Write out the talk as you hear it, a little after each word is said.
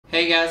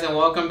Hey guys, and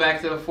welcome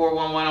back to the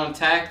 411 on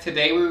Tech.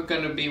 Today we're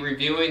going to be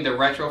reviewing the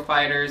Retro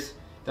Fighters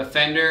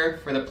Defender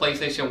for the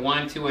PlayStation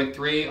 1, 2, and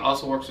 3.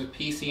 Also works with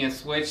PC and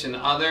Switch and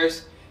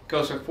others.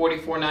 Goes for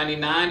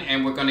 $44.99,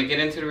 and we're going to get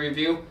into the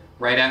review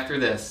right after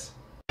this.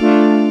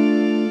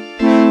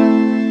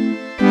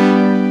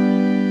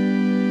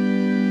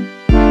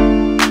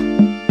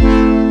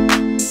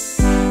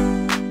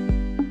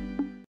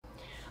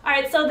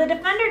 Alright, so the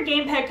Defender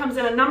gamepad comes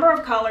in a number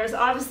of colors.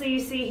 Obviously you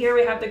see here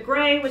we have the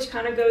gray, which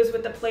kind of goes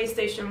with the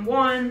PlayStation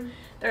 1.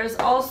 There's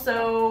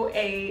also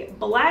a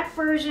black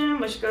version,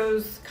 which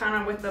goes kind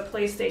of with the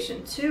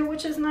PlayStation 2,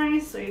 which is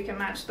nice, so you can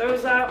match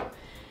those up.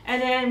 And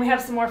then we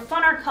have some more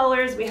funner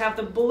colors. We have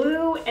the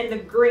blue and the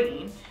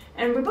green.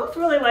 And we both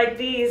really like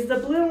these. The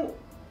blue,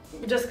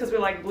 just because we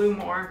like blue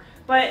more.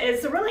 But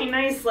it's a really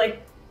nice,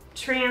 like,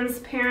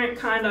 transparent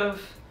kind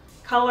of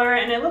color,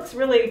 and it looks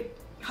really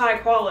high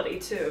quality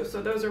too,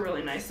 so those are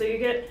really nice. So you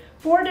get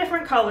 4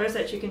 different colors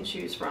that you can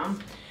choose from.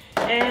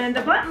 And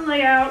the button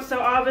layout, so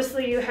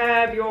obviously you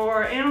have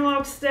your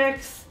analog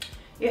sticks,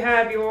 you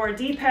have your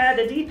D-pad.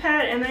 The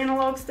D-pad and the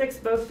analog sticks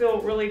both feel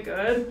really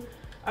good,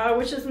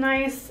 which is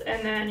nice.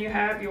 And then you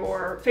have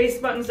your face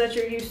buttons that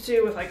you're used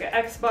to with like an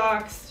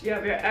Xbox. You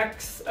have your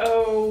X,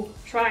 O,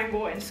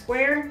 triangle, and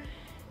square.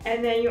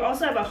 And then you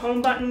also have a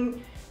home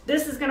button.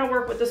 This is going to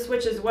work with the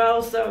Switch as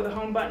well, so the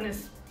home button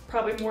is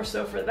probably more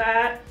so for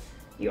that.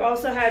 You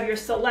also have your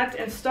select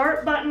and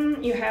start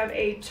button, you have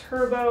a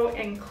turbo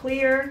and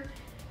clear,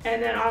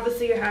 and then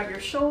obviously you have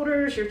your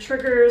shoulders, your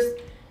triggers,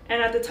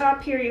 and at the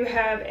top here you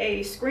have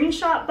a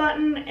screenshot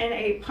button and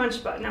a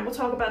punch button. And we'll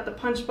talk about the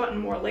punch button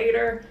more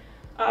later.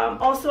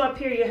 Also up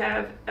here you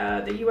have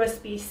the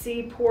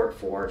USB-C port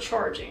for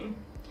charging.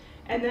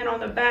 And then on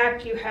the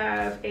back you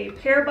have a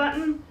pair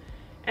button,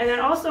 and then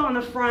also on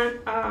the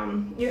front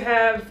you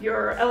have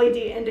your LED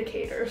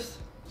indicators.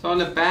 So on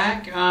the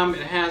back, it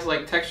has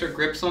like texture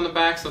grips on the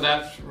back, so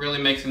that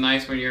really makes it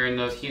nice when you're in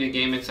those heated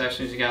gaming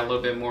sessions. You got a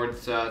little bit more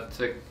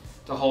to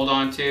hold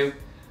on to.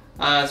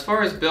 As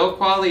far as build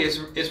quality,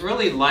 it's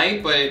really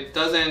light, but it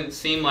doesn't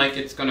seem like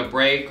it's going to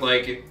break.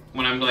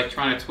 When I'm like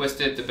trying to twist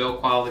it, the build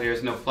quality,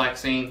 there's no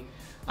flexing.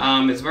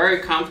 It's very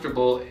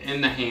comfortable in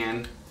the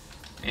hand,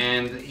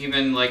 and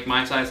even like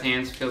my size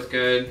hands feels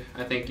good.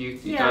 I think you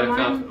thought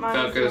it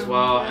felt good as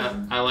well.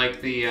 Yeah. I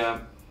like the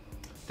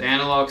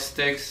analog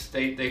sticks,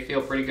 they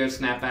feel pretty good,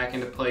 snap back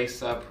into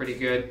place pretty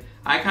good.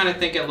 I kind of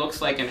think it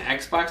looks like an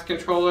Xbox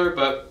controller,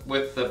 but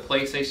with the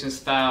PlayStation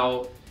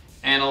style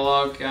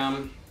analog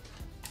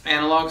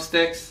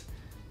sticks.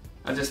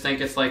 I just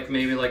think it's like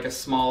maybe like a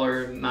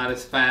smaller, not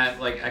as fat,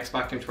 like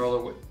Xbox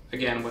controller,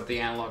 again with the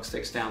analog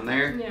sticks down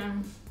there. Yeah.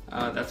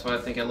 That's what I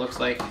think it looks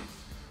like.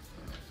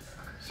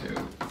 So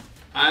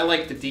I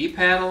like the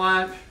D-pad a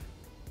lot.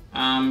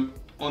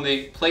 On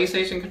the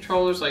PlayStation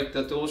controllers, like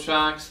the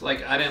DualShocks,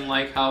 like I didn't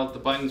like how the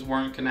buttons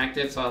weren't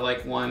connected, so I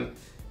like one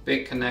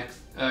big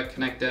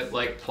connected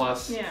like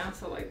plus. Yeah,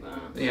 so like that.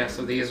 Yeah,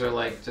 so these are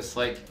like just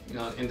like, you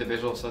know,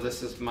 individual. So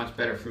this is much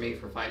better for me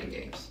for fighting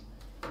games.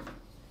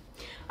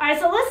 Alright,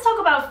 so let's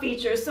talk about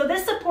features. So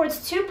this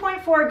supports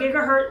 2.4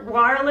 gigahertz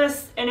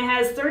wireless, and it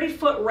has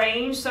 30-foot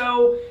range,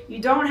 so you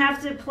don't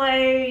have to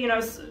play, you know,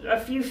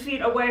 a few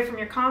feet away from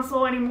your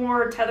console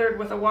anymore, tethered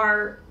with a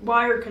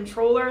wired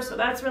controller, so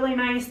that's really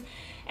nice.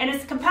 And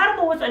it's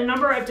compatible with a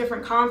number of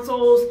different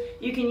consoles.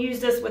 You can use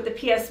this with the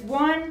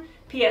PS1,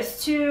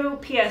 PS2,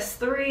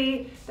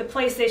 PS3, the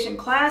PlayStation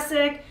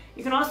Classic.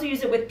 You can also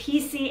use it with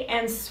PC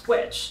and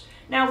Switch.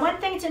 Now, one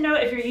thing to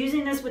note, if you're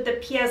using this with the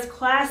PS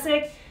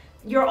Classic,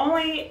 you're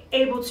only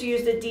able to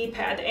use the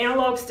D-pad. The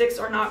analog sticks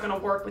are not going to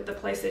work with the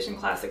PlayStation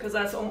Classic because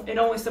it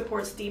only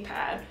supports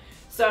D-pad.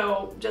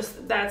 So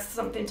just that's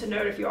something to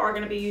note if you are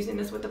going to be using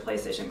this with the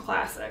PlayStation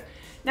Classic.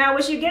 Now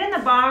what you get in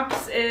the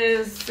box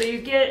is, so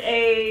you get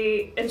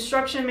a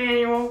instruction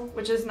manual,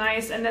 which is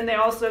nice, and then they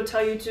also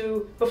tell you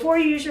to, before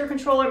you use your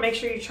controller, make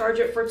sure you charge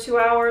it for 2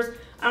 hours.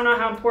 I don't know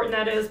how important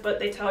that is, but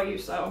they tell you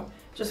so.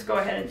 Just go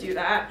ahead and do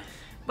that.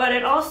 But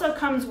it also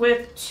comes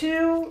with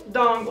 2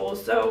 dongles.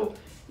 So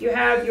you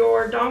have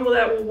your dongle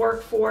that will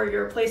work for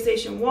your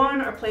PlayStation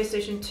 1 or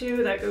PlayStation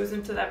 2 that goes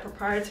into that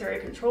proprietary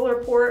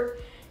controller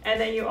port. And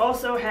then you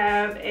also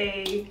have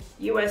a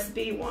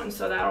USB one,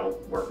 so that'll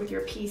work with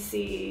your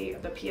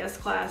PC, the PS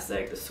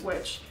Classic, the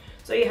Switch.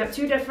 So you have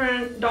 2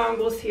 different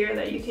dongles here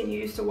that you can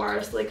use to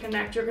wirelessly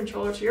connect your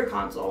controller to your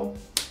console.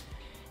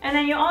 And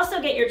then you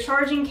also get your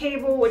charging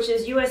cable, which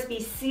is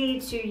USB-C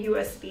to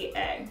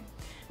USB-A.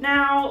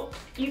 Now,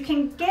 you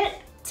can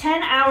get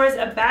 10 hours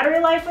of battery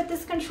life with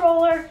this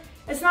controller.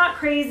 It's not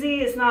crazy.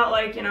 It's not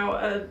like, you know,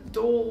 a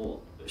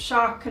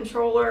DualShock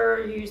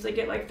controller. You usually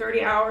get like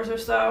 30 hours or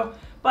so.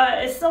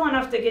 But it's still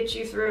enough to get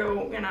you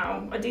through, you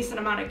know, a decent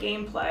amount of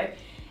gameplay.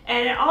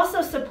 And it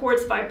also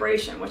supports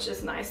vibration, which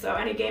is nice. So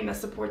any game that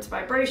supports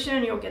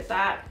vibration, you'll get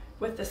that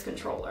with this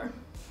controller.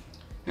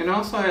 And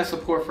also has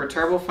support for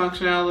turbo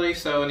functionality.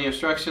 So in the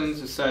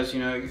instructions, it says, you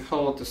know, you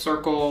hold the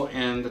circle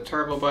and the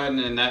turbo button,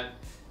 and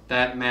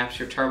that maps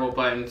your turbo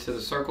button to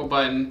the circle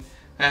button.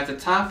 At the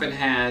top it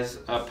has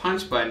a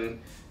punch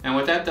button, and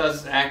what that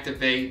does is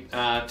activate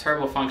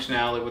turbo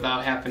functionality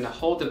without having to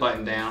hold the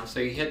button down. So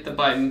you hit the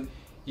button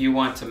you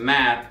want to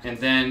map, and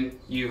then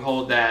you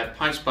hold that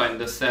punch button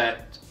to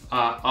set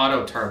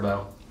auto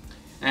turbo.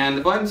 And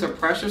the buttons are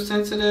pressure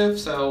sensitive,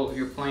 so if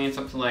you're playing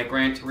something like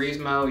Gran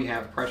Turismo, you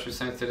have pressure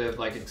sensitive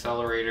like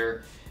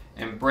accelerator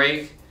and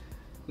brake.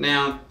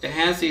 Now, it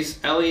has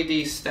these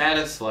LED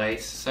status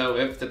lights, so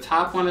if the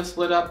top one is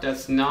lit up,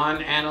 that's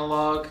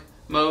non-analog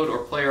mode or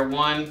player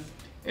 1.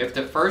 If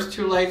the first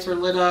 2 lights are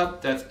lit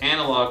up, that's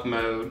analog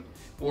mode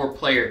or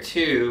player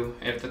 2.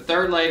 If the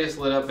third light is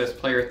lit up, that's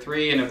player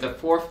 3. And if the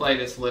fourth light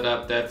is lit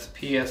up, that's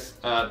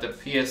the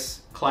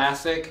PS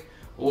Classic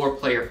or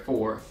player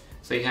 4.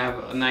 So you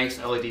have a nice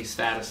LED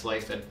status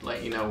lights that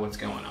let you know what's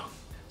going on.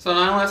 So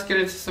now let's get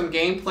into some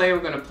gameplay. We're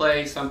going to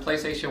play some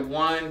PlayStation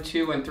 1,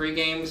 2, and 3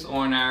 games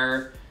on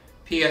our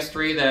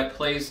PS3 that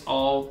plays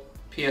all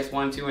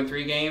PS1, 2, and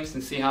 3 games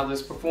and see how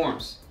this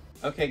performs.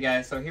 Okay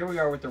guys, so here we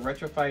are with the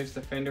Retro Fighters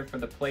Defender for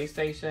the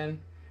PlayStation,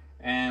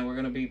 and we're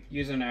going to be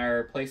using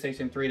our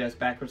PlayStation 3 that's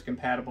backwards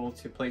compatible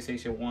to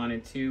PlayStation 1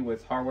 and 2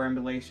 with hardware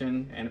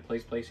emulation, and it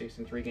plays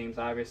PlayStation 3 games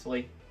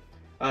obviously.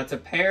 To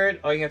pair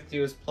it, all you have to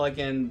do is plug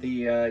in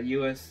the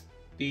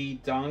USB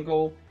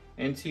dongle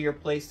into your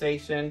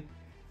PlayStation,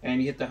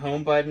 and you hit the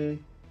home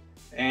button,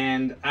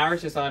 and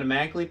ours is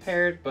automatically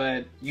paired,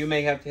 but you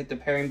may have to hit the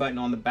pairing button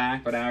on the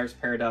back, but ours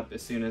paired up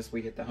as soon as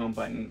we hit the home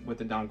button with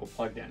the dongle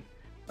plugged in.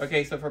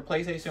 Okay, so for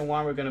PlayStation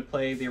 1, we're going to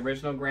play the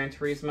original Gran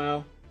Turismo.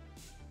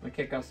 I'm going to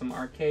kick off some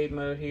arcade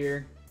mode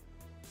here.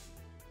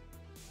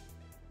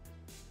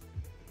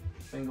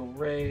 Single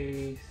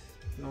race,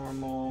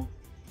 normal.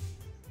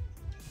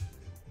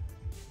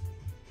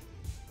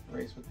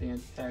 Race with the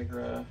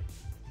Integra.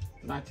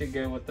 Not too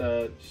good with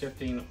the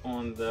shifting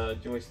on the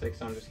joystick,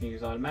 so I'm just going to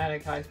use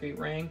automatic high-speed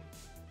ring.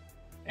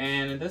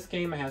 And in this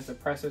game, it has the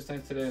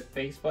pressure-sensitive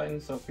face button,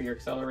 so for your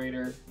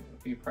accelerator,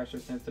 it'll be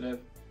pressure-sensitive.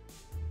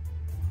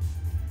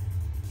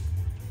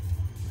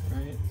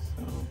 Right,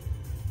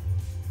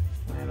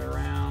 so land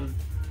around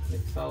the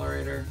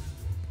accelerator.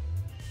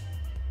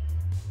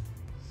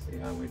 See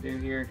how we do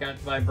here. Got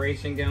the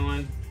vibration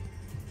going.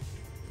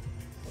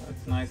 So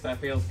that's nice, that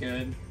feels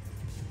good.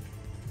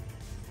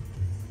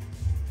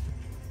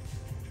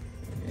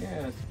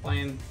 Yeah, it's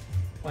playing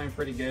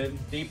pretty good.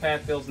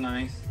 D-pad feels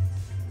nice.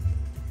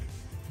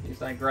 Use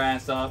that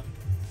grass up.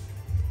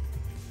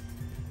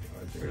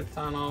 Go through the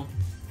tunnel.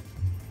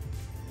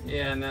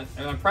 Yeah, and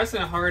I'm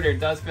pressing it harder. It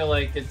does feel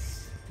like it's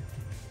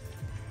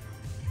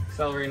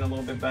accelerating a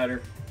little bit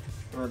better,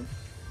 or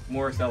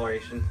more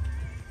acceleration.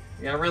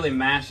 You gotta really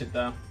mash it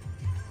though.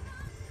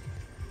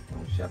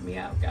 Don't shut me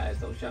out, guys.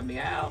 Don't shut me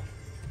out.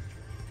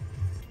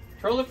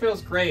 Controller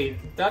feels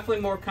great.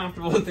 Definitely more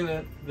comfortable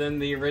than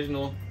the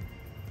original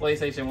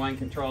PlayStation 1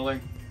 controller.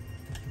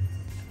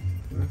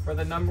 For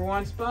the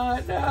 #1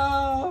 spot,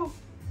 no!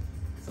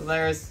 So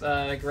there's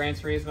Gran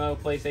Turismo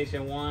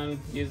PlayStation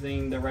 1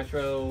 using the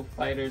Retro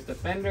Fighters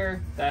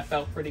Defender. That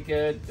felt pretty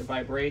good. The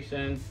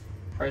vibration,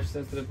 pressure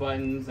sensitive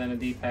buttons, and a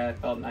D-pad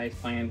felt nice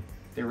playing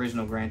the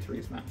original Gran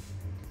Turismo.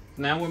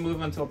 Now we're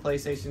moving to a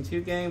PlayStation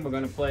 2 game. We're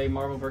going to play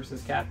Marvel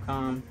vs.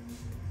 Capcom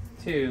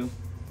 2.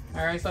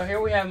 Alright, so here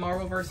we have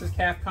Marvel vs.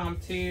 Capcom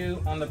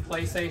 2 on the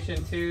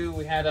PlayStation 2.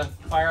 We had to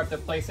fire up the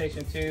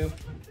PlayStation 2,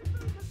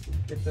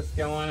 get this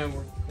going, and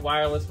we're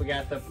wireless. We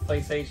got the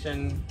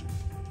PlayStation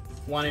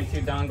 1 and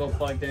 2 dongle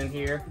plugged in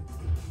here.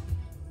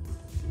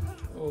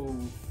 Oh.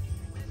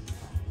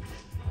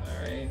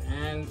 Alright,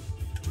 and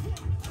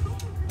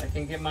I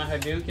can get my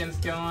Hadoukens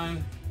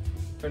going.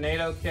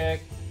 Tornado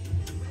kick.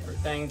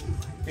 Everything's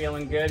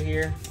feeling good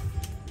here.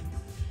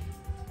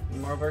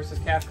 Marvel vs.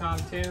 Capcom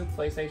 2,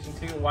 PlayStation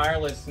 2,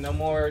 wireless, no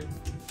more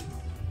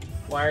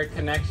wired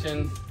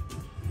connection,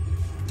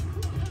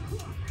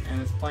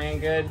 and it's playing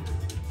good.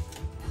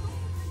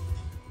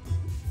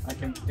 I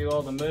can do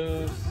all the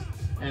moves,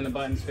 and the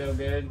buttons feel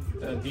good,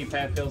 the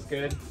D-pad feels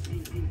good,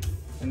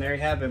 and there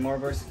you have it,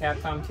 Marvel vs.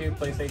 Capcom 2,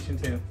 PlayStation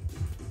 2.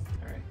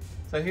 Alright,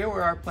 so here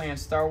we are playing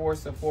Star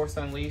Wars The Force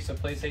Unleashed, a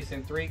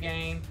PlayStation 3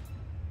 game.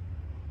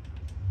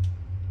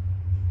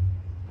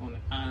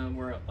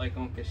 We're like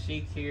on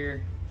Kashyyyk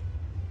here.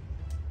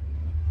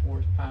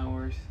 Force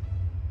powers,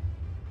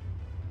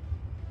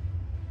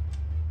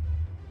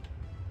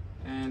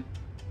 and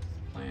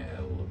playing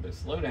a little bit of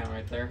slowdown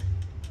right there.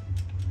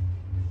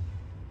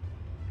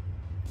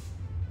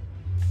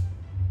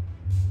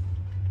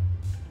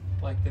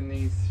 Collecting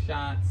these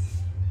shots,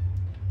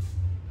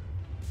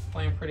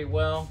 playing pretty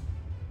well.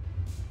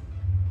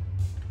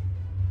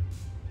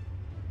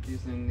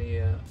 Using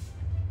the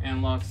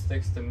analog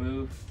sticks to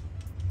move.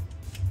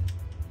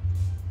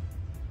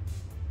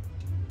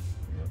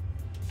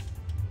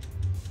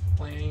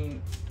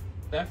 Playing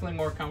definitely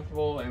more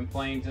comfortable and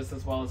playing just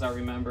as well as I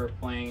remember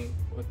playing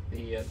with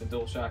the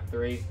DualShock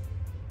 3.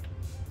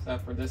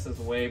 Except for this is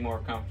way more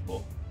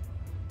comfortable.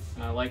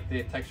 And I like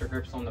the texture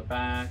grips on the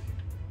back.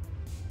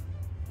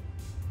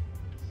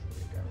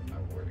 So I gotta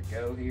remember where to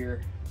go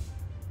here.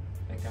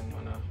 I think I'm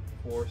gonna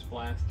force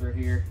blast through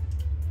here.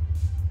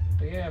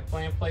 So yeah,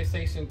 playing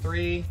PlayStation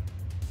 3.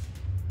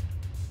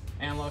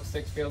 Analog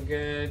sticks feel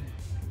good.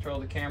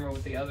 Control the camera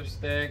with the other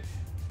stick.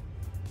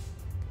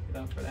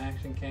 Get up for the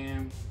action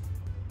cam.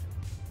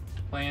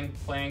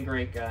 Playing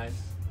great, guys.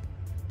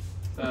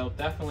 So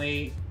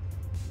definitely,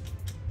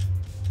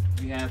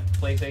 we have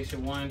PlayStation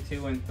 1,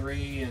 2, and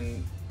 3,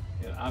 and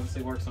it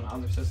obviously works on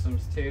other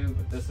systems too,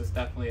 but this is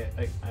definitely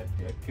a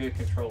good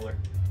controller.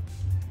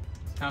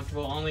 It's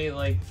comfortable. Only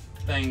like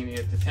thing, you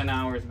have the 10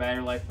 hours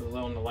battery life is a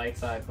little on the light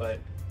side, but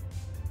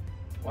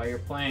while you're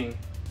playing,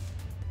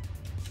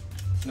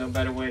 there's no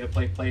better way to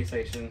play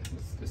PlayStation.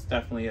 It's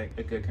definitely a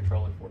good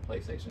controller for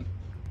PlayStation.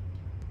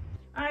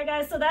 Alright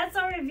guys, so that's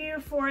our review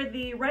for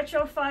the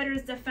Retro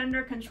Fighters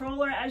Defender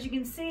controller. As you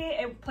can see,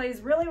 it plays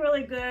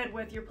really good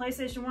with your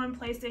PlayStation 1,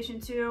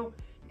 PlayStation 2. You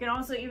can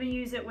also even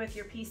use it with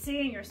your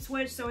PC and your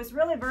Switch, so it's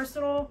really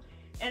versatile.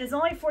 And it's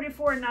only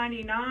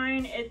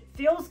 $44.99. It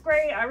feels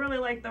great. I really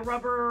like the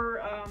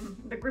rubber,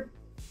 the grip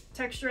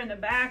texture in the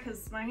back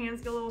because my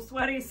hands get a little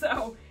sweaty,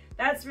 so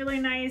that's really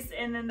nice.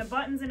 And then the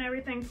buttons and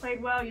everything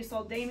played well. You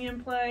saw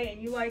Damien play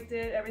and you liked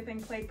it.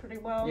 Everything played pretty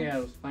well. Yeah,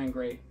 it was playing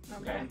great.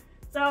 Okay. Yeah.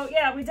 So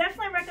yeah, we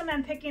definitely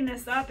recommend picking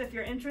this up if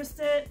you're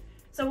interested.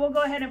 So we'll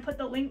go ahead and put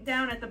the link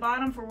down at the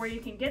bottom for where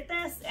you can get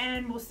this,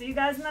 and we'll see you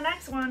guys in the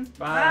next one.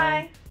 Bye.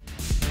 Bye.